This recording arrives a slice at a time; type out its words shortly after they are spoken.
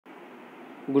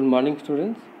Good morning,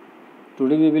 students.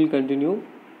 Today we will continue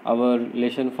our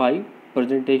lesson 5,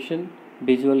 presentation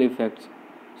visual effects.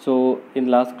 So in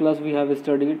last class we have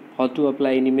studied how to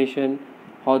apply animation,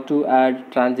 how to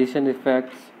add transition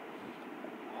effects,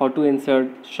 how to insert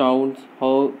sounds,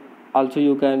 how also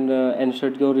you can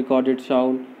insert your recorded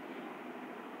sound,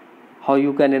 how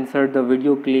you can insert the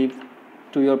video clips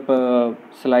to your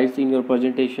slides in your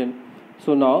presentation.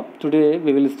 So now today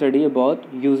we will study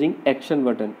about using action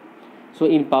button. So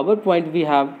in PowerPoint we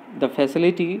have the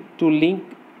facility to link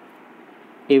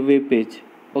a web page.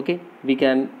 Okay, we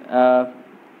can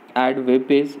add web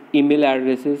page, email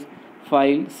addresses,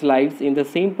 file, slides in the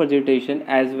same presentation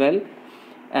as well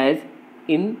as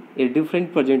in a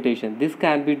different presentation. This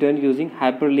can be done using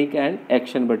hyperlink and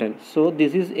action button. So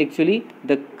this is actually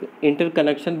the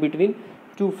interconnection between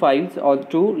two files or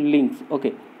two links.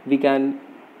 Okay, we can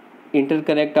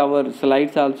interconnect our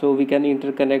slides also, we can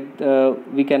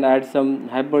interconnect, we can add some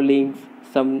hyperlinks,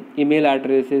 some email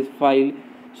addresses, file.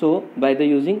 So by the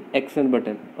using action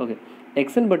button. Okay,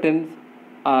 action buttons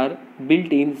are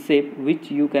built in shape which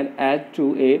you can add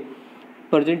to a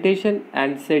presentation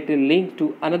and set a link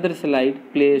to another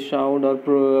slide, play a sound or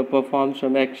perform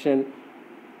some action.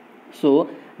 So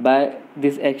by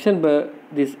this action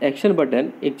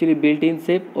button actually built in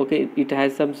shape. Okay, it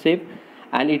has some shape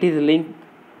and it is linked,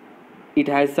 it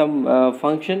has some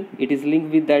function, it is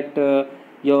linked with that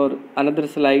your another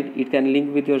slide, it can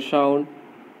link with your sound.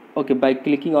 Okay, by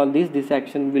clicking on this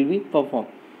action will be performed.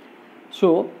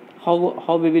 So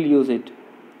how we will use it,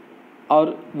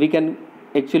 or we can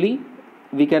actually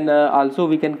we can also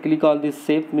we can click on this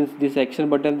save, means this action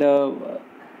button, the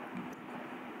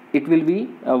it will be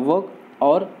work,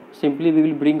 or simply we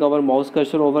will bring our mouse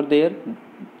cursor over there,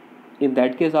 in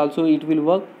that case also it will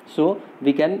work. So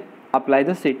we can apply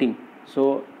the setting.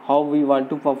 So how we want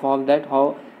to perform that,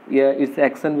 how its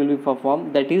action will be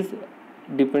performed, that is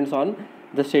depends on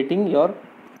the setting your.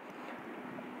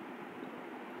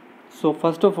 So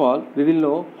first of all we will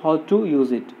know how to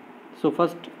use it. So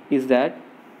first is that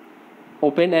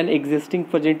open an existing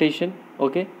presentation.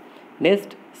 Okay,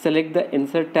 next select the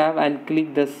insert tab and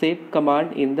click the save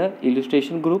command in the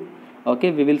illustration group.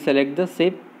 Okay, we will select the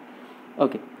save.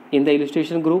 Okay, in the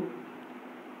illustration group,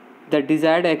 the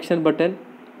desired action button.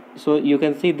 So you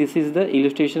can see this is the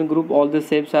illustration group, all the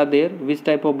shapes are there. Which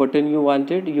type of button you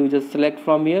wanted, you just select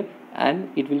from here and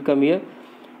it will come here.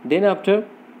 Then after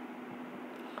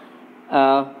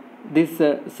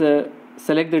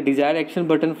select the desired action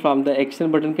button from the action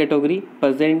button category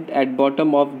present at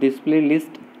bottom of display list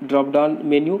drop down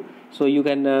menu. So you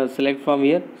can select from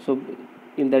here, so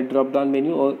in that drop down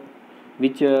menu, or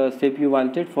which shape you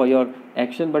wanted for your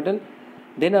action button.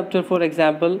 Then after, for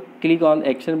example, click on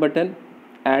action button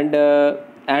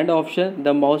and option,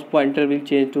 the mouse pointer will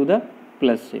change to the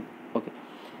plus shape. Okay,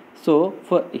 so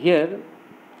for here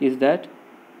is that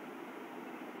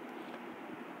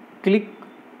click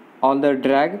on the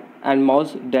drag and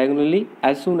mouse diagonally.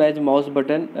 As soon as mouse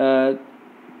button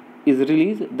is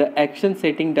released, the action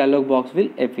setting dialog box will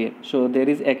appear. So there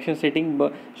is action setting,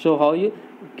 so how you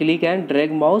click and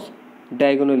drag mouse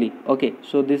diagonally. Okay,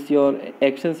 so this your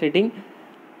action setting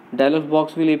dialog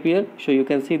box will appear. So you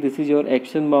can see this is your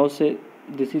action mouse,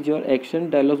 this is your action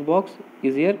dialog box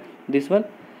is here, this one.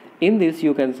 In this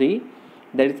you can see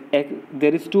there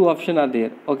is two options are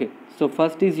there. Okay, so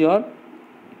first is your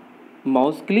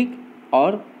mouse click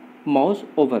or mouse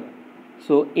over.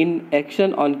 So in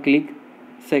action on click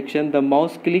section, the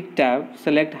mouse click tab,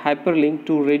 select hyperlink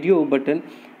to radio button,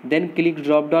 then click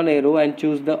drop down arrow and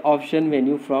choose the option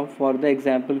menu from, for the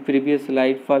example, previous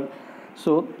slide. For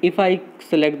so if I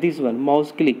select this one,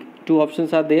 mouse click, two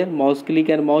options are there, mouse click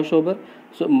and mouse over.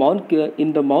 So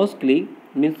in the mouse click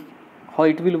means how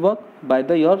it will work, by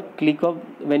the your click of,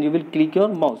 when you will click your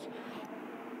mouse,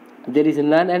 there is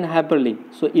none and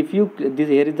hyperlink. So if you this,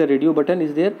 here is the radio button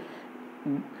is there,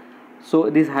 so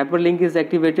this hyperlink is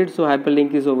activated, so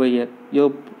hyperlink is over here.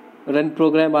 Your run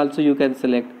program also you can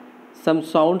select, some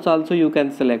sounds also you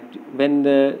can select. When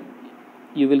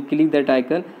you will click that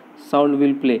icon, sound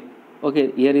will play.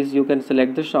 Okay, here is you can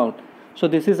select the sound. So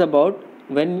this is about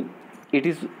when it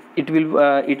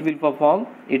will perform,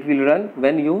 it will run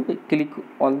when you click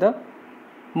on the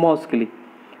mouse click.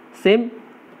 Same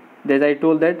as I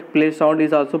told, that play sound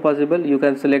is also possible, you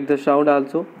can select the sound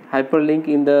also. Hyperlink,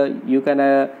 in the you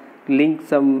can link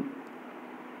some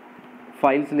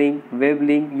files link, web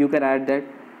link, you can add that.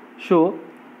 So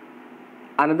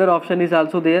another option is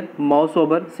also there, mouse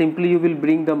over. Simply you will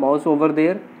bring the mouse over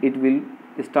there, it will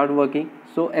start working.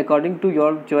 So according to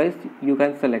your choice you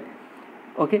can select.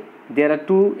 Okay, there are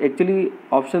two actually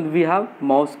options we have,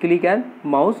 mouse click and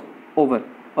mouse over.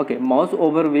 Okay, mouse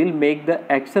over will make the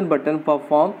action button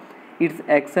perform its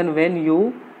action when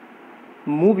you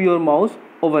move your mouse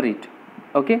over it.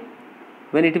 Okay,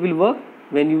 when it will work,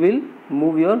 when you will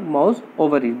move your mouse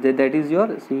over it. That is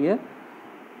your, see here,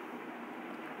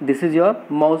 this is your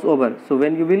mouse over. So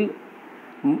when you will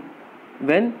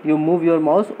when you move your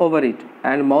mouse over it,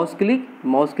 and mouse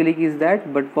click is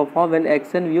that, but perform when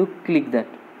action you click that.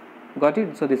 Got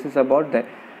it? So this is about that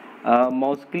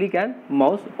mouse click and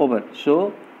mouse over.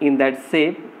 So in that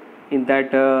shape, in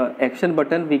that action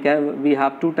button, we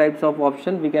have two types of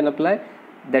option we can apply,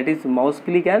 that is mouse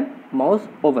click and mouse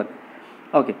over.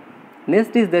 Okay,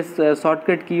 next is this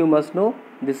shortcut key you must know.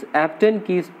 This F10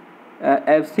 key is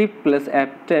shift plus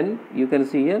F10, you can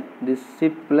see here, this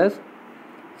shift plus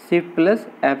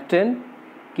F10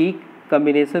 key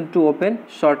combination to open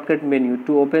shortcut menu.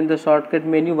 To open the shortcut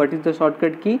menu, what is the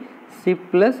shortcut key? Shift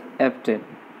plus F10.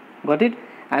 Got it?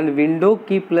 And window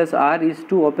key plus R is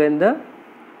to open the,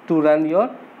 to run your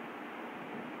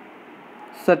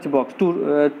search box.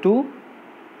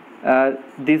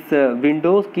 This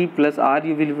Windows key plus R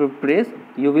you will press,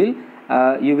 you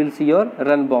will see your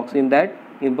run box. In that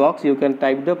box you can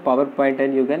type the PowerPoint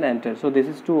and you can enter. So this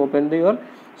is to open your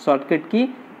shortcut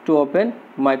key to open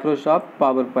Microsoft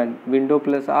PowerPoint. Window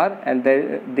plus R, and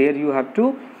there you have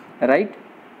to write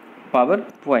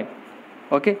PowerPoint.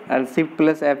 Okay, and shift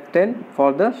plus F10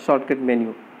 for the shortcut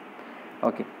menu.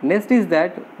 Okay, next is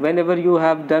that whenever you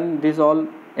have done this all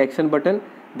action button,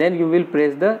 then you will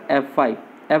press the F5.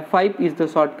 F5 is the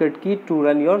shortcut key to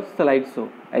run your slideshow.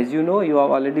 As you know, you have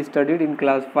already studied in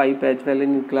class 5 as well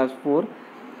in class 4.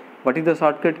 What is the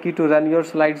shortcut key to run your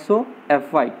slideshow?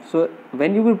 F5. So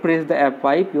when you will press the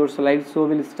F5, your slideshow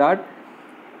will start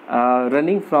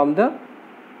running from the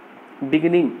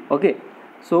beginning. Okay,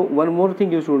 so one more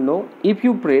thing you should know, if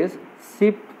you press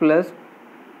shift plus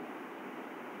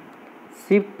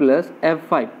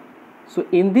F5, so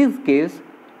in this case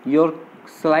your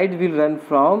slide will run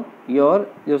from your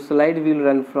slide will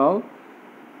run from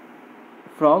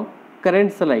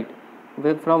current slide.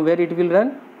 From where it will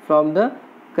run? From the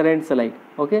current slide.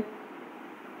 Okay,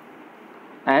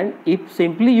 and if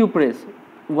simply you press,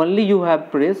 only you have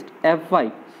pressed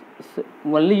F5,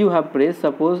 only you have pressed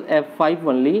suppose F5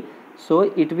 only, so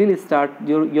it will start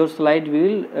your slide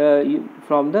will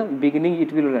from the beginning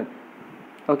it will run.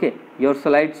 Okay, your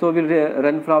slideshow will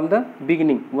run from the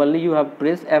beginning, only you have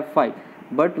pressed F5.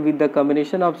 But with the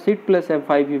combination of shift plus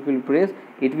F5 you will press,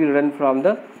 it will run from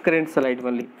the current slide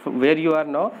only. From where you are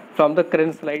now, from the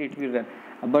current slide it will run.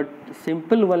 But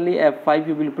simple only F5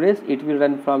 you will press, it will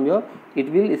run from your,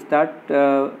 it will start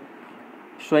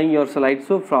showing your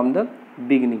slideshow from the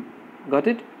beginning. Got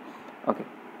it? Okay,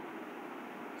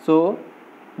 so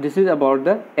this is about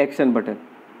the action button.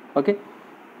 Okay,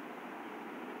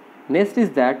 next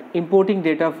is that importing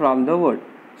data from the Word.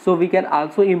 So we can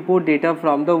also import data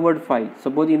from the Word file.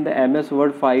 Suppose in the MS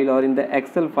Word file or in the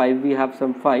Excel file we have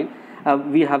some file,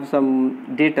 we have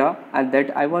some data, and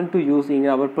that I want to use in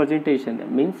our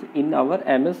presentation, means in our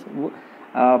MS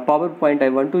PowerPoint I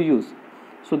want to use.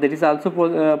 So that is also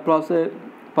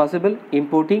possible.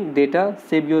 Importing data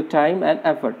save your time and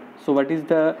effort. So what is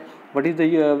the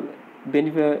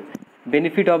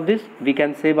benefit of this? We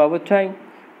can save our time.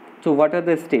 So what are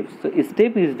the steps? So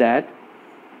step is that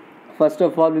first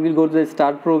of all we will go to the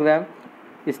start program,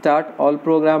 start all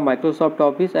program, Microsoft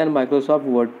Office and Microsoft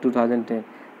Word 2010.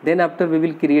 Then after we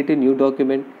will create a new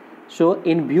document. So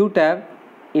in view tab,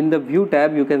 in the view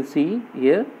tab you can see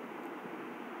here,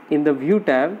 in the view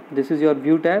tab, this is your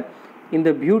view tab. In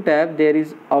the view tab there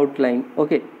is outline.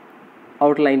 Okay,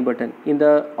 outline button. In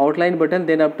the outline button,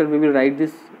 then after we will write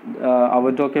this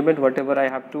our document, whatever I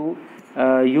have to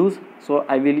use. So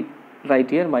I will write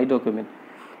here my document.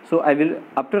 So I will,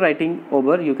 after writing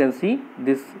over, you can see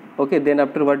this. Okay, then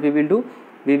after what we will do,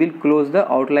 we will close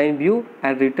the outline view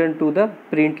and return to the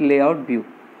print layout view.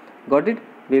 Got it?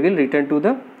 We will return to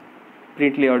the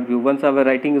print layout view. Once our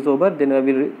writing is over, then I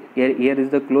will, here is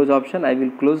the close option. I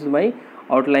will close my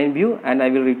outline view and I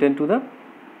will return to the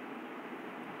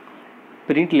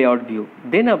print layout view.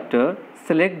 Then after,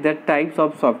 select the types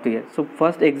of software. So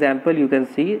first example you can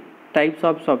see types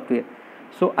of software.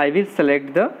 So I will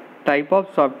select the type of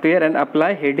software and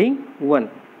apply heading 1,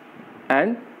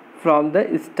 and from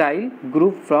the style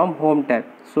group from home tab.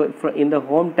 So in the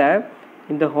home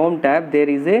tab there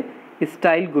is a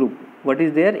style group. What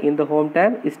is there in the home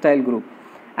tab? Style group.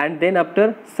 And then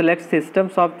after, select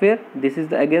system software. This is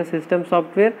the again system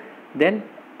software. Then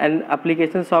an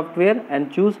application software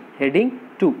and choose heading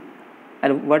 2.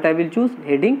 And what I will choose?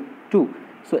 Heading 2.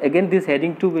 So again this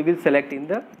heading 2 we will select in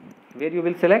the, where you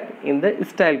will select in the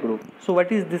style group. So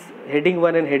what is this heading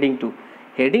 1 and heading 2?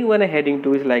 Heading 1 and heading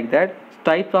 2 is like that.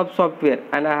 Types of software,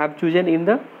 and I have chosen in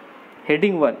the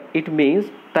heading 1. It means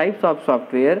types of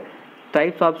software.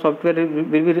 Types of software will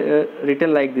be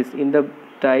written like this in the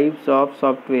types of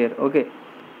software. Okay,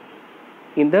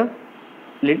 in the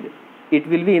it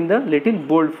will be in the little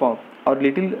bold form or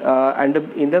little and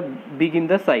in the big in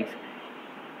the size.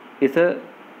 It's a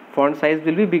font size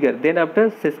will be bigger. Then after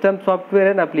system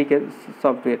software and application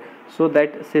software, so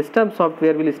that system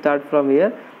software will start from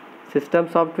here, system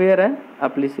software and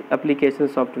application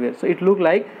software. So it look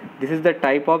like this is the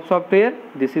type of software,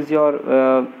 this is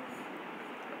your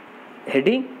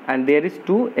heading, and there is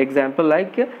two example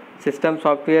like system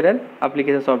software and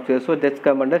application software, so that's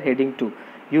come under heading 2.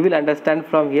 You will understand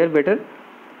from here better.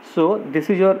 So this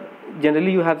is your,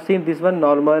 generally you have seen this one,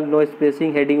 normal, no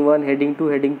spacing, heading 1, heading 2,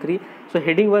 heading 3. So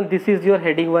heading 1, this is your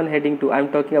heading 1, heading 2. I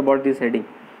am talking about this heading,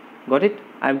 got it?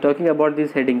 I am talking about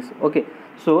these headings. Okay,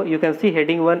 so you can see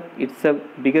heading 1, it's a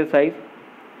bigger size,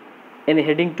 and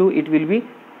heading 2 it will be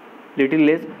little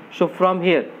less. So from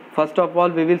here, first of all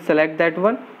we will select that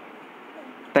one,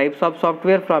 types of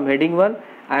software from heading 1,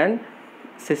 and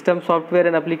system software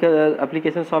and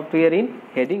application software in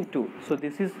heading 2. So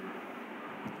this is,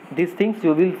 these things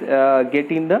you will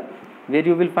get in the, where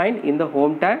you will find in the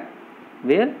home tab,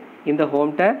 where in the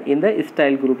home tab in the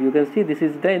style group. You can see this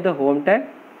is the in the home tab,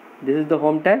 this is the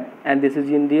home tab, and this is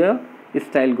in the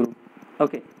style group.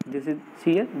 Okay, this is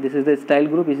here, this is the style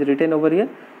group is written over here.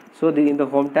 So in the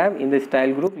home tab in the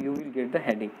style group you will get the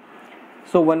heading.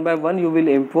 So one by one you will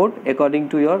import according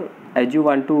to your, as you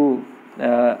want to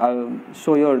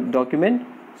show your document.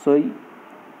 So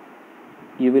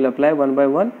you will apply one by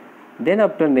one. Then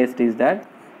after next is that,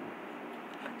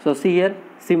 so see here,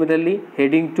 similarly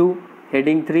heading 2,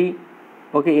 heading 3.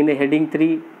 Okay, in a heading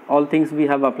 3 all things we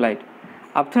have applied.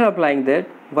 After applying that,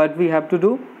 what we have to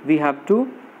do, we have to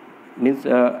means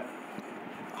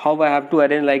how I have to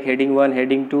arrange, like heading 1,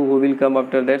 heading 2, who will come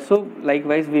after that. So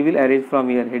likewise we will arrange from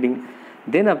here heading.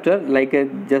 Then after, like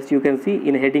just you can see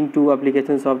in heading 2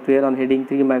 application software, on heading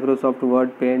 3 Microsoft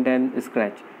Word, Paint and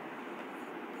Scratch.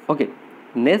 Okay,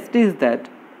 next is that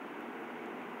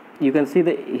you can see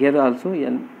the here also,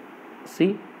 and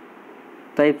see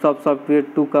types of software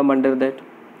to come under that,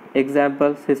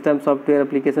 example system software,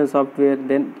 application software,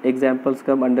 then examples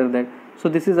come under that. So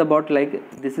this is about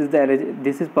like, this is the,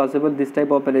 this is possible, this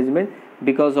type of arrangement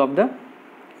because of the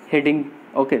heading.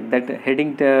 Okay, that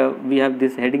heading we have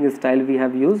this heading style we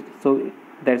have used, so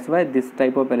that's why this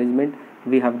type of arrangement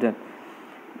we have done.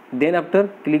 Then after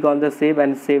click on the save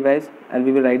and save as, and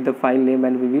we will write the file name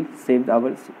and we will save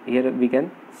our, here we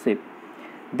can save.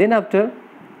 Then after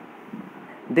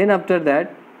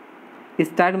that,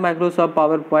 start Microsoft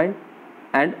PowerPoint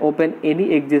and open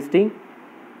any existing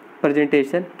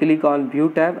presentation. Click on view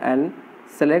tab and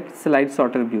select slide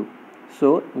sorter view.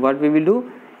 So what we will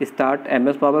do, start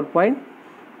MS PowerPoint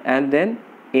and then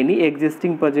any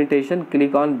existing presentation,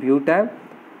 click on view tab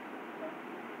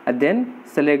and then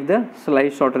select the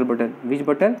slide sorter button. Which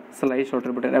button? Slide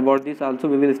sorter button. About this also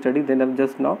we will study, then I'm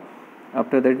just now,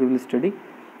 after that we will study.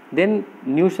 Then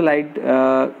new slide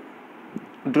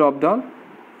drop down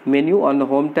menu on the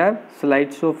home tab,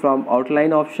 slideshow from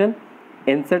outline option,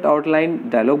 insert outline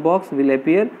dialog box will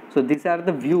appear. So these are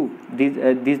the view,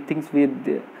 these things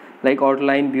with like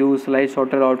outline view, slide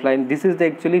sorter outline, this is the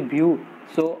actually view.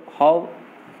 So how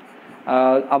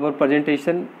our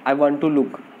presentation I want to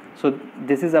look, so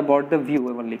this is about the view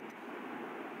only.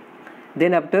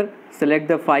 Then after select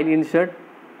the file insert.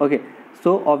 Okay,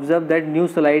 so observe that new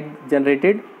slide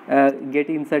generated get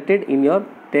inserted in your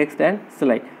text and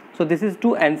slide. So this is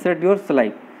to insert your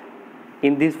slide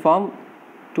in this form,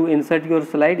 to insert your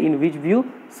slide in which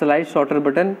view? Slide sorter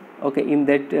button. Okay, in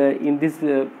that in this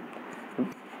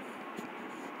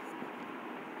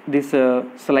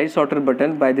slide sorter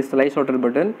button, by the slide sorter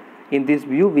button in this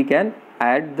view we can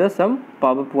add the some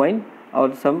PowerPoint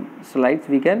or some slides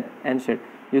we can insert.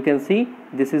 You can see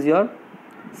this is your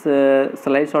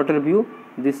slide sorter view.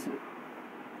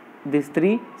 These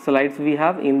three slides we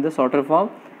have in the sorter form,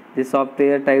 the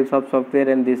software, types of software,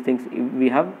 and these things we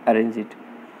have arranged it.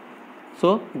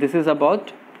 So this is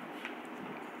about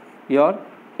your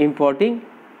importing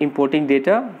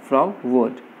data from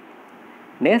Word.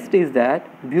 Next is that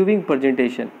viewing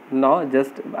presentation. Now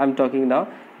just I'm talking now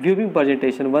viewing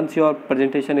presentation. Once your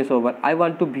presentation is over, I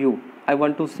want to view, I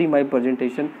want to see my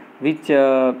presentation, which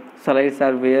slides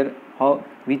are where, how,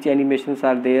 which animations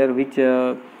are there, which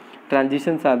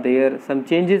transitions are there, some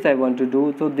changes I want to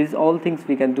do. So these all things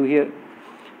we can do here.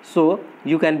 So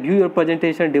you can view your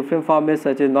presentation different formats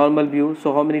such as normal view.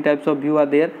 So how many types of view are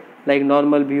there? Like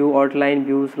normal view, outline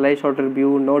view, slide sorter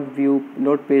view,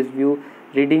 note page view,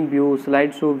 reading view,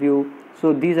 slideshow view.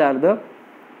 So these are the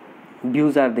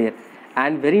views are there.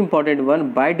 And very important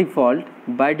one, by default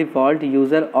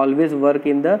user always work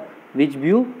in the which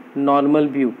view? Normal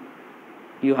view.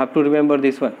 You have to remember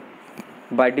this one.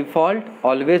 By default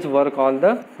always work on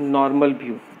the normal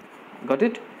view. Got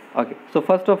it? Okay, so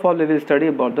first of all we will study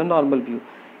about the normal view.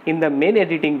 In the main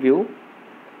editing view,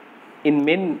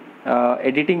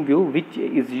 which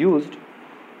is used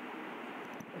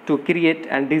to create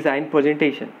and design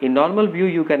presentation. In normal view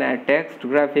you can add text,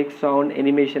 graphics, sound,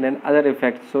 animation and other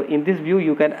effects. So in this view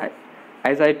you can,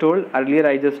 as I told earlier,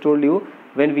 I just told you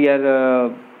when we are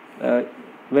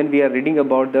reading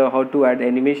about the how to add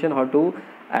animation, how to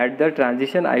add the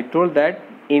transition, I told that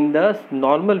in the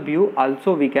normal view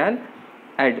also we can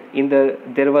add. In the,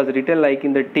 there was written like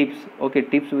in the tips, okay,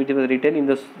 tips which was written in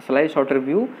the slide sorter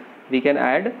view, we can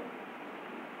add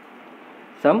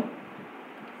some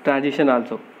transition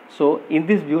also. So in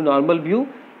this view, in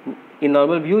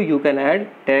normal view you can add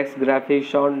text, graphics,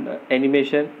 sound,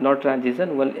 animation, not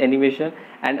transition, well, animation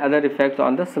and other effects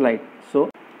on the slide. So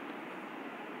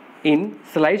in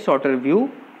slide sorter view,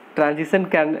 transition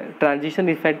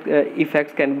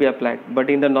effects can be applied, but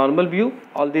in the normal view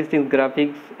all these things,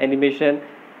 graphics, animation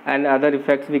and other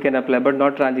effects we can apply, but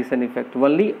not transition effect.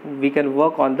 Only we can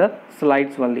work on the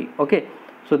slides only. Okay,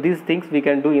 so these things we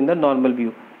can do in the normal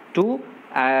view.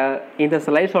 In the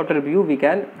slide sorter view we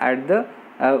can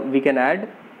add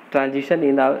transition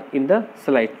in the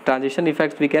slide. Transition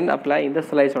effects we can apply in the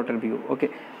slide sorter view. Okay,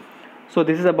 so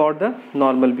this is about the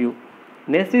normal view.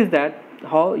 Next is that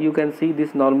how you can see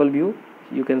this normal view.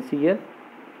 You can see here,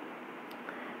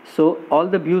 so all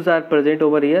the views are present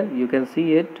over here, you can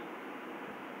see it.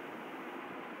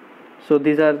 So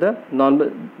these are the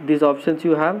normal, these options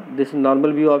you have. This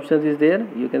normal view options is there,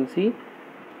 you can see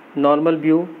normal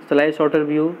view, slide sorter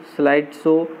view,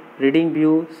 slideshow, reading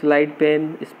view, slide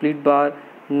pane, split bar,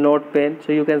 note pane.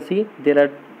 So you can see there are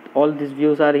all these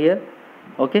views are here.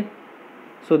 Okay,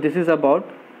 so this is about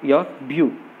your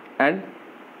view, and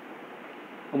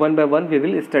one by one we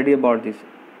will study about this.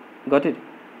 Got it?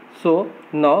 So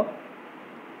now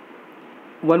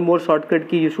one more shortcut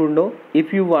key you should know.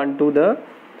 If you want to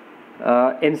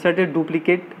insert a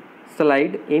duplicate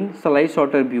slide in slide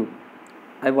sorter view,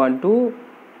 I want to,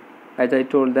 as I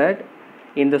told that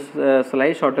in the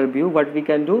slide sorter view, what we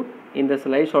can do in the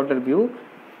slide sorter view,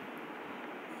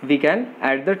 we can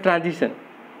add the transition.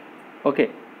 Okay,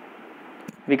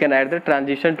 we can add the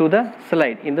transition to the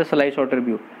slide in the slide sorter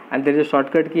view, and there is a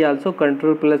shortcut key also,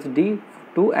 Ctrl+D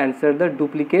to insert the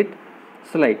duplicate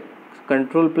slide.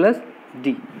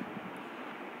 Ctrl+D.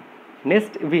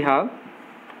 Next we have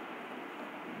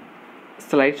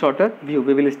slide sorter view.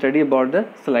 We will study about the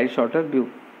slide sorter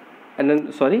view. And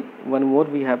then sorry, one more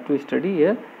we have to study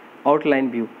here,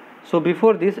 outline view. So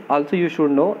before this also you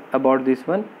should know about this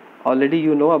one. Already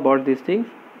you know about these things,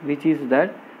 which is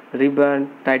that ribbon,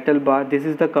 title bar. This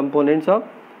is the components of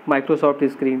Microsoft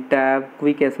screen. Tab,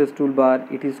 quick access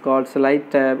toolbar, it is called slide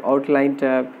tab, outline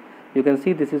tab. You can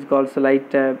see this is called slide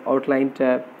tab, outline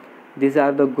tab. These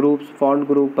are the groups, font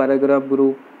group, paragraph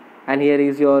group, and here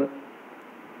is your,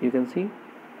 you can see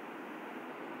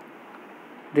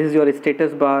this is your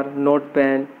status bar, note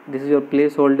pen, this is your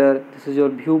placeholder, this is your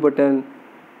view button,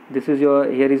 this is your,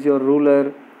 here is your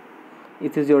ruler,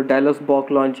 it is your dialog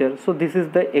box launcher. So this is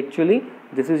the actually,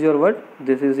 this is your what,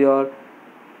 this is your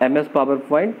MS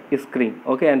PowerPoint screen.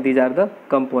 Okay, and these are the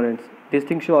components. These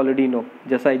things you already know,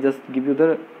 I just give you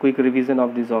the quick revision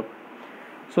of this all.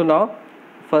 So now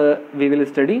we will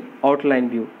study outline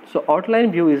view. So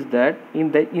outline view is that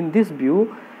in this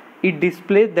view it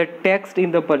displays the text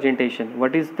in the presentation.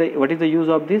 What is the use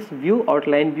of this view,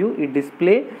 outline view? It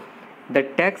display the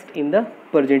text in the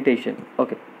presentation.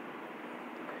 Okay,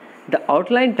 the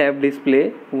outline tab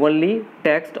display only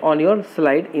text on your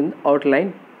slide in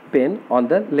outline pane on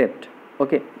the left.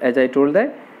 Okay, as I told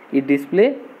that it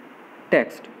display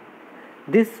text.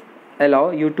 This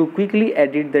allow you to quickly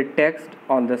edit the text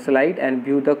on the slide and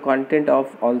view the content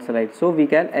of all slides. So we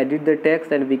can edit the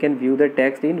text and we can view the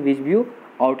text in which view?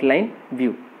 Outline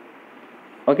view.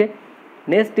 Okay,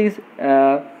 next is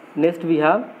next we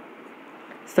have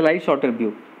slide sorter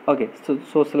view. Okay,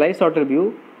 so slide sorter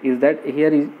view is that here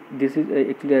is, this is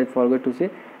actually I forgot to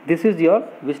say, this is your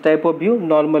which type of view?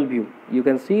 Normal view. You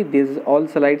can see this, all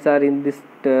slides are in this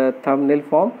thumbnail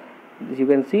form, you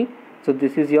can see. So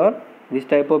this is your which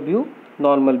type of view?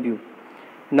 Normal view.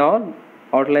 Now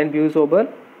outline view is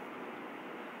over.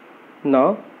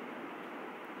 Now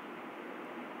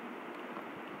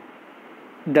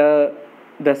the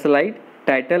slide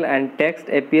title and text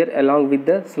appear along with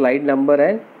the slide number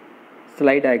and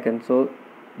slide icon. So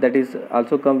that is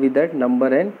also come with that number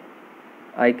and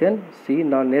icon. See,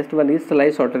 now next one is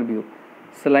slide sorter view.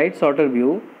 Slide sorter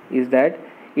view is that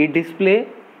it display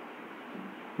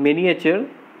miniature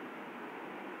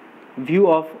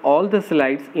view of all the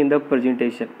slides in the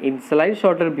presentation. In slide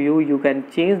sorter view, you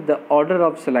can change the order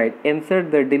of slide,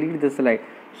 insert the delete the slide,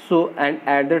 so and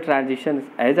add the transitions.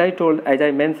 As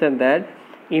I mentioned that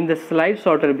in the slide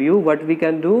sorter view, what we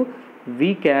can do,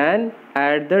 we can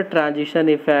add the transition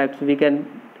effects, we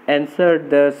can insert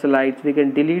the slides, we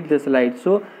can delete the slides.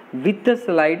 So with the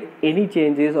slide, any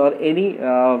changes or any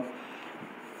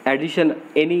addition,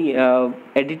 any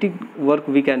editing work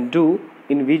we can do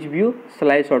in which view?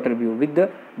 Slide sorter view. With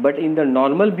the, but in the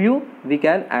normal view, we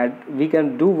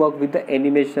can do work with the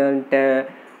animation,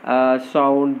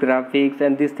 sound, graphics,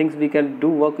 and these things we can do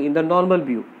work in the normal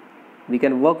view. We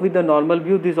can work with the normal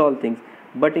view, these all things.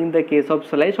 But in the case of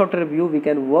slide sorter view, we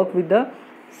can work with the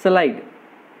slide.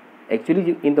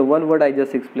 Actually, in the one word I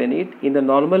just explained it. In the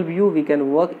normal view, we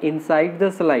can work inside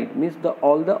the slide, means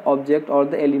all the object or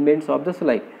the elements of the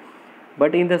slide.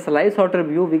 But in the slide sorter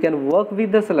view, we can work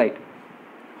with the slide.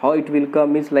 How it will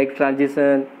come means like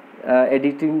transition,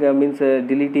 editing, means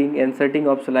deleting, inserting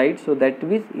of slides. So that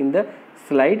is in the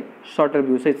slide sorter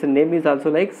view. So its name is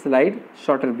also like slide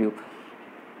sorter view.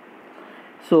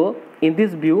 So in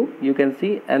this view, you can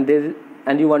see,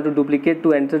 and you want to duplicate,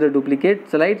 to enter the duplicate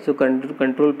slide. So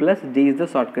control plus D is the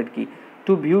shortcut key.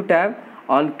 To view tab,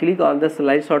 click on the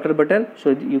slide sorter button.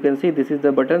 So you can see this is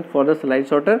the button for the slide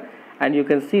sorter, and you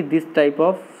can see this type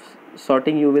of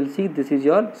sorting you will see. This is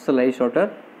your slide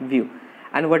sorter view.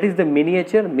 And what is the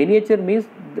miniature? Miniature means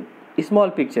the small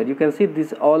picture. You can see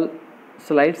this all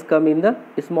slides come in the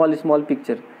small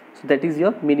picture. So that is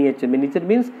your miniature. Miniature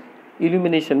means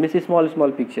illumination, means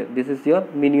small picture. This is your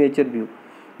miniature view.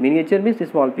 Miniature means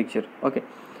small picture. Okay.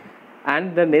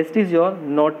 And the next is your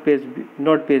note page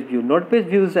view. Note page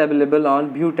view is available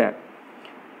on view tab.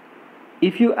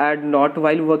 If you add note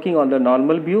while working on the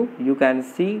normal view, you can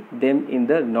see them in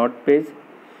the note page.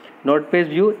 Note page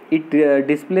view, it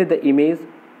displays the image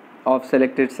of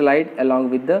selected slide along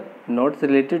with the notes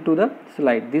related to the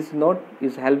slide. This note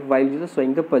is helped while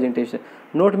showing the presentation.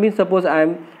 Note means, suppose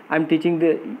I am teaching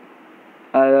the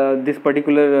this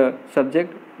particular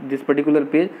subject, this particular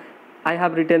page. I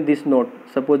have written this note.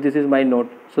 Suppose this is my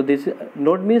note. So this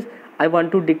note means I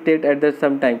want to dictate at the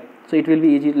some time. So it will be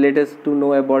easy. Let us to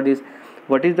know about this.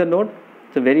 What is the note?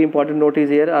 So very important note is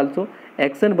here also.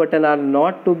 Action button are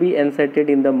not to be inserted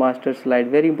in the master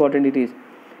slide. Very important it is.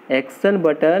 Action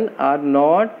button are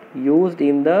not used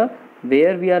in the,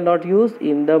 where we are not used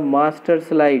in the master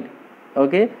slide.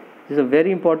 Okay, this is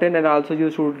very important, and also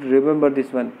you should remember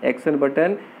this one. Action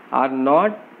button are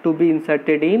not to be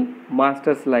inserted in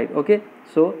master slide. Okay,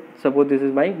 so suppose this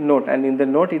is my note, and in the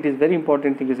note it is very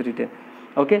important thing is written.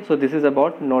 Okay, so this is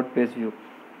about note page view.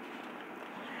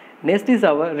 Next is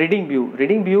our reading view.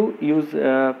 Reading view use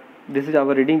this is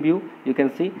our reading view. You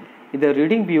can see in the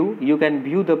reading view, you can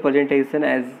view the presentation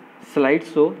as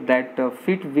slideshow that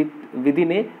fit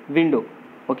within a window.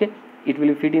 Okay, it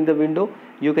will fit in the window.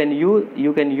 You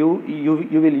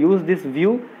will use this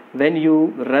view when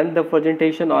you run the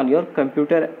presentation on your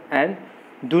computer and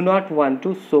do not want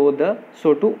to show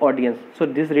to audience. So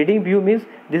this reading view means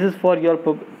this is for your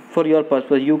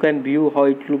purpose. You can view how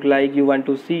it look like. You want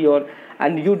to see your,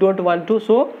 and you don't want to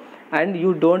show, and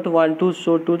you don't want to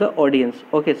show to the audience.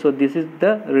 Okay, so this is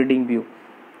the reading view.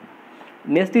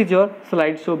 Next is your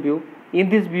slideshow view. In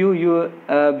this view,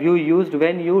 view used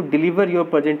when you deliver your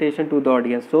presentation to the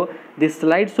audience. So this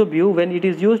slideshow view, when it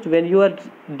is used when you are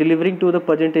delivering to the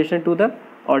presentation to the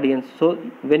audience. So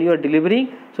when you are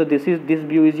delivering, so this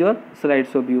view is your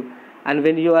slideshow view, and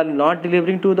when you are not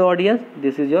delivering to the audience,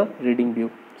 this is your reading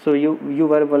view. So you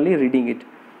were only reading it.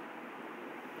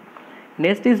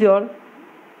 Next is your,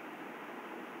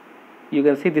 you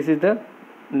can see this is the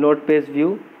note page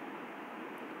view.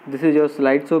 This is your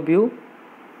slideshow view.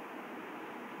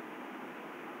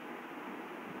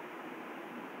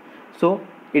 So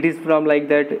it is from like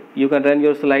that. You can run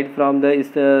your slide from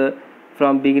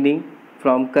from beginning,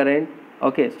 from current.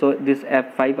 Okay, so this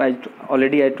F5,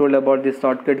 I told about this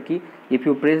shortcut key. If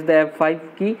you press the F5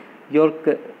 key,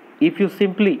 if you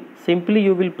simply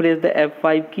you will press the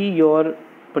F5 key, your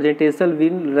presentation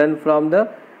will run from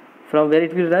where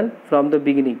it will run, from the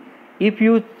beginning. If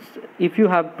you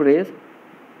have pressed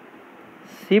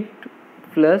shift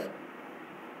plus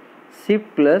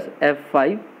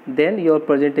F5, then your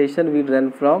presentation will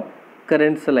run from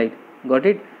current slide. Got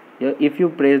it? If you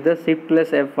press the shift plus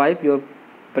F5, your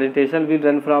presentation will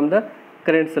run from the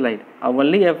current slide.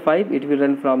 Only F5 it will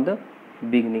run from the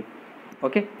beginning.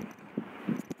 Okay.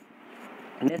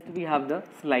 Next we have the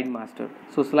slide master.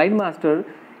 So slide master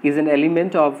is an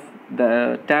element of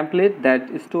the template that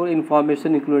store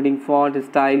information including font,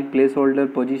 style,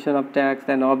 placeholder, position of text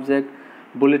and object,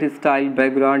 bullet style,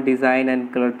 background, design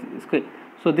and color scheme.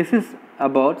 So this is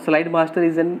about slide master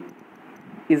is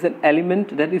an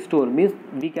element that is stored, means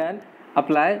we can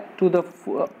apply to the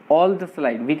all the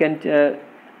slide. We can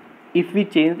if we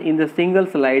change in the single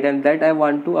slide and that I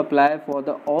want to apply for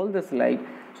the all the slide,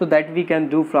 so that we can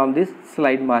do from this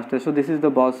slide master. So this is the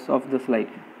boss of the slide,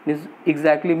 means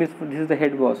exactly means this is the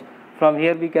head boss. From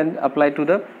here we can apply to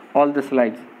the all the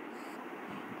slides.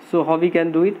 So how we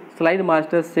can do it? Slide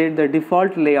master set the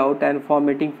default layout and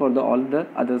formatting for the all the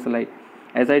other slide.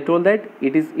 As I told that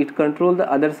it control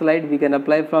the other slide, we can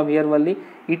apply from here only.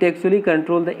 It actually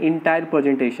control the entire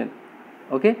presentation.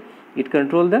 Okay, it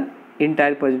control the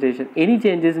entire presentation. Any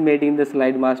changes made in the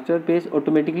slide master page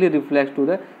automatically reflects to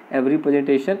the every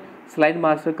presentation. Slide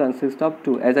master consists of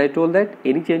two. As I told that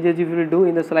any changes if you will do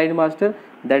in the slide master,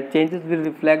 that changes will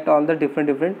reflect on the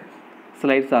different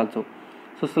slides also.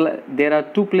 So there are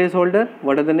two placeholder.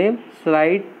 What are the name?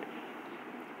 Slide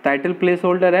title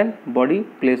placeholder and body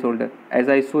placeholder. As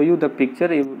I show you the picture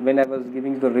when I was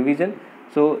giving the revision,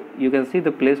 so you can see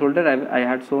the placeholder. I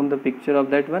had shown the picture of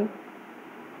that one.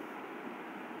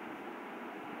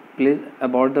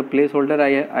 About the placeholder,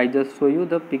 I just show you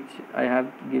the picture I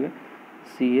have given.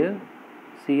 See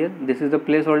here, this is the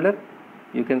placeholder,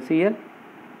 you can see here.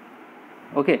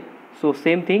 Okay, so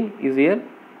same thing is here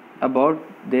about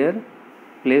their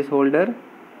placeholder.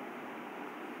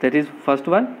 That is first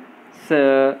one,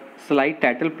 slide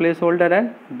title placeholder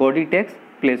and body text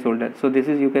placeholder. So this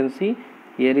is, you can see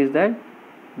here is that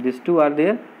these two are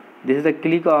there. This is a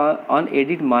click on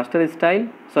edit master style,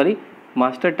 sorry,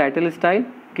 master title style.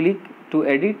 Click to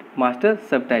edit master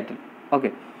subtitle.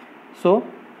 Okay, so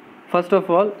first of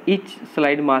all, each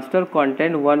slide master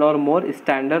contain one or more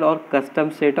standard or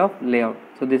custom set of layout.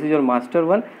 So this is your master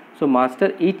one. So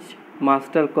each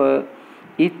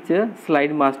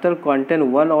slide master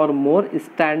contain one or more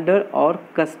standard or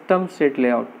custom set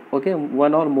layout. Okay,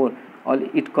 one or more, all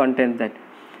it contains that.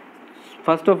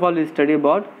 First of all, we study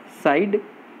about slide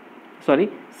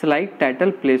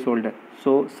title placeholder.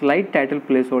 So slide title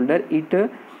placeholder,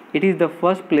 it is the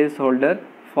first placeholder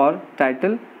for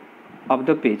title of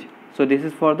the page. So this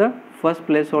is for the first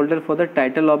placeholder for the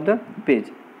title of the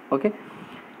page. Okay,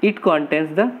 it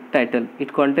contains the title.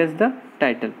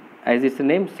 As its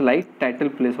name, slide title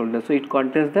placeholder. So it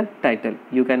contains the title.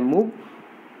 You can move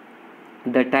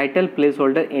the title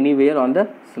placeholder anywhere on the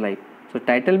slide. So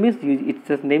title means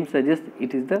its name suggests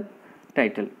it is the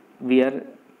title. We are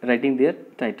writing their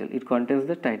title. It contains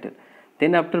the title.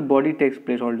 Then after body text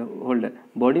placeholder.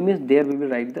 Body means there we will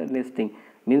write the next thing.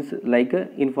 Means like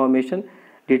information,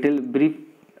 detail, brief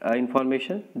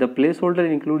information. The placeholder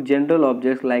include general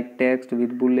objects like text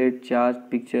with bullet, chart,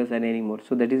 pictures and any more.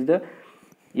 So that is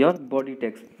your body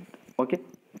text. Okay,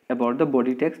 about the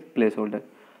body text placeholder.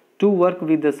 To work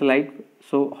with the slide,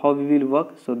 so how we will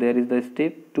work? So there is the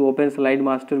step to open slide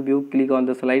master view. Click on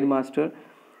the slide master.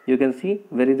 You can see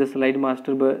where is the slide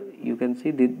master, but you can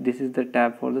see this is the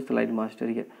tab for the slide master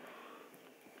here.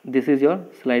 This is your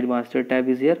slide master tab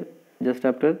is here just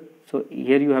after. So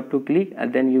here you have to click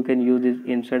and then you can use this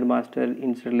insert master,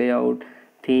 insert layout,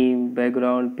 theme,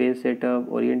 background, page setup,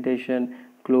 orientation,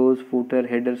 close, footer,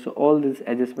 header. So all this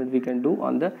adjustment we can do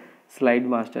on the slide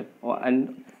master,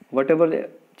 and whatever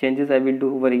changes I will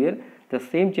do over here, the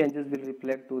same changes will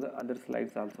reflect to the other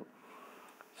slides also.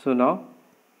 So now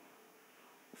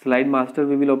slide master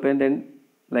we will open, then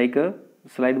like a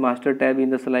slide master tab in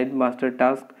the slide master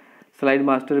task. Slide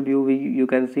master view, you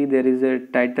can see there is a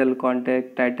title,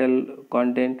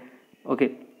 content.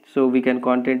 Okay, so we can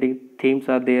content it. Themes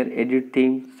are there, edit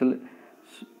themes,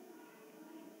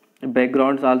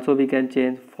 backgrounds also we can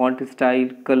change, font style,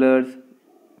 colors.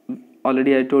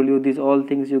 Already I told you these all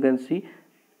things you can see.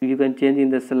 You can change in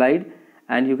the slide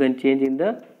and you can change in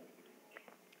the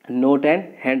note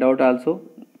and handout also.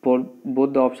 For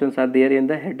both the options are there in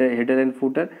the header and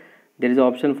footer. There is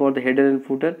option for the header and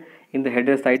footer. In the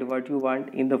header side what you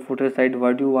want, in the footer side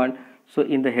what you want. So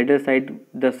in the header side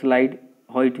the slide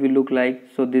how it will look like.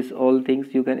 So this all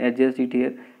things you can adjust it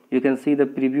here. You can see the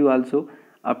preview also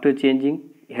after changing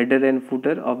header and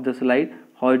footer of the slide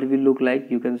how it will look like.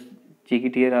 You can check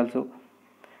it here also.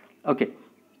 Okay,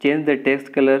 change the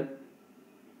text color.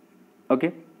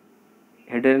 Okay,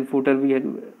 header and footer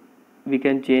we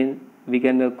can change. We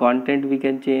can content we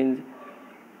can change.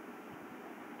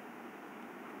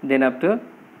 Then after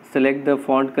select the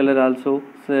font color also.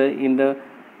 So in the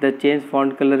change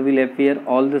font color will appear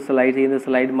all the slides in the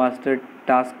slide master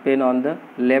task pane on the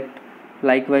left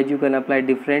Likewise, you can apply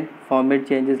different format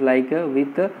changes like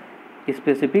with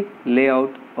specific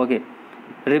layout. Okay,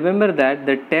 remember that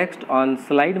the text on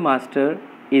slide master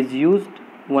is used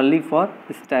only for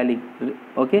styling.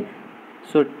 Okay,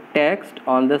 so text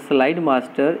on the slide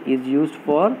master is used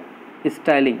for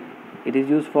styling. It is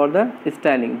used for the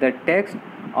styling. The text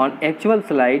on actual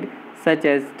slide such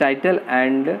as title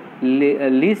and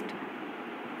list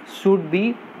should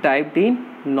be typed in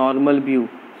normal view.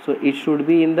 So it should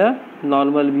be in the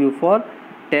normal view. For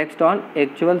text on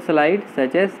actual slide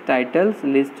such as titles,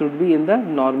 list should be in the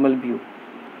normal view.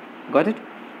 Got it?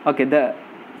 Okay, the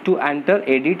to enter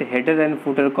edit header and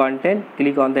footer content,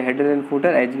 click on the header and footer.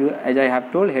 As I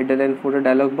have told, header and footer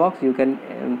dialog box, you can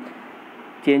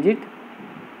change it.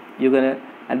 You can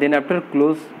and then after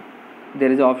close,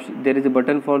 there is option, there is a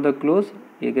button for the close.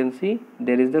 You can see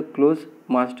there is the close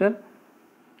master.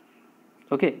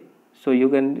 Okay, so you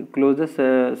can close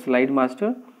the slide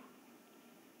master.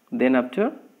 Then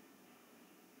after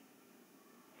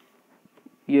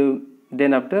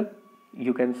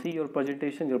you can see your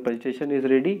presentation. Your presentation is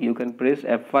ready. You can press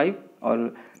F5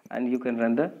 or and you can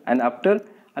run the and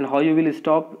how you will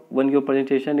stop when your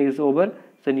presentation is over.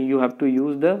 So you have to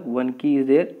use the one key is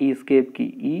there, escape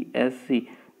key, ESC,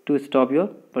 to stop your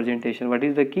presentation. What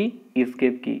is the key?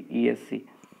 Escape key, ESC.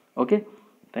 Okay,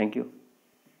 thank you.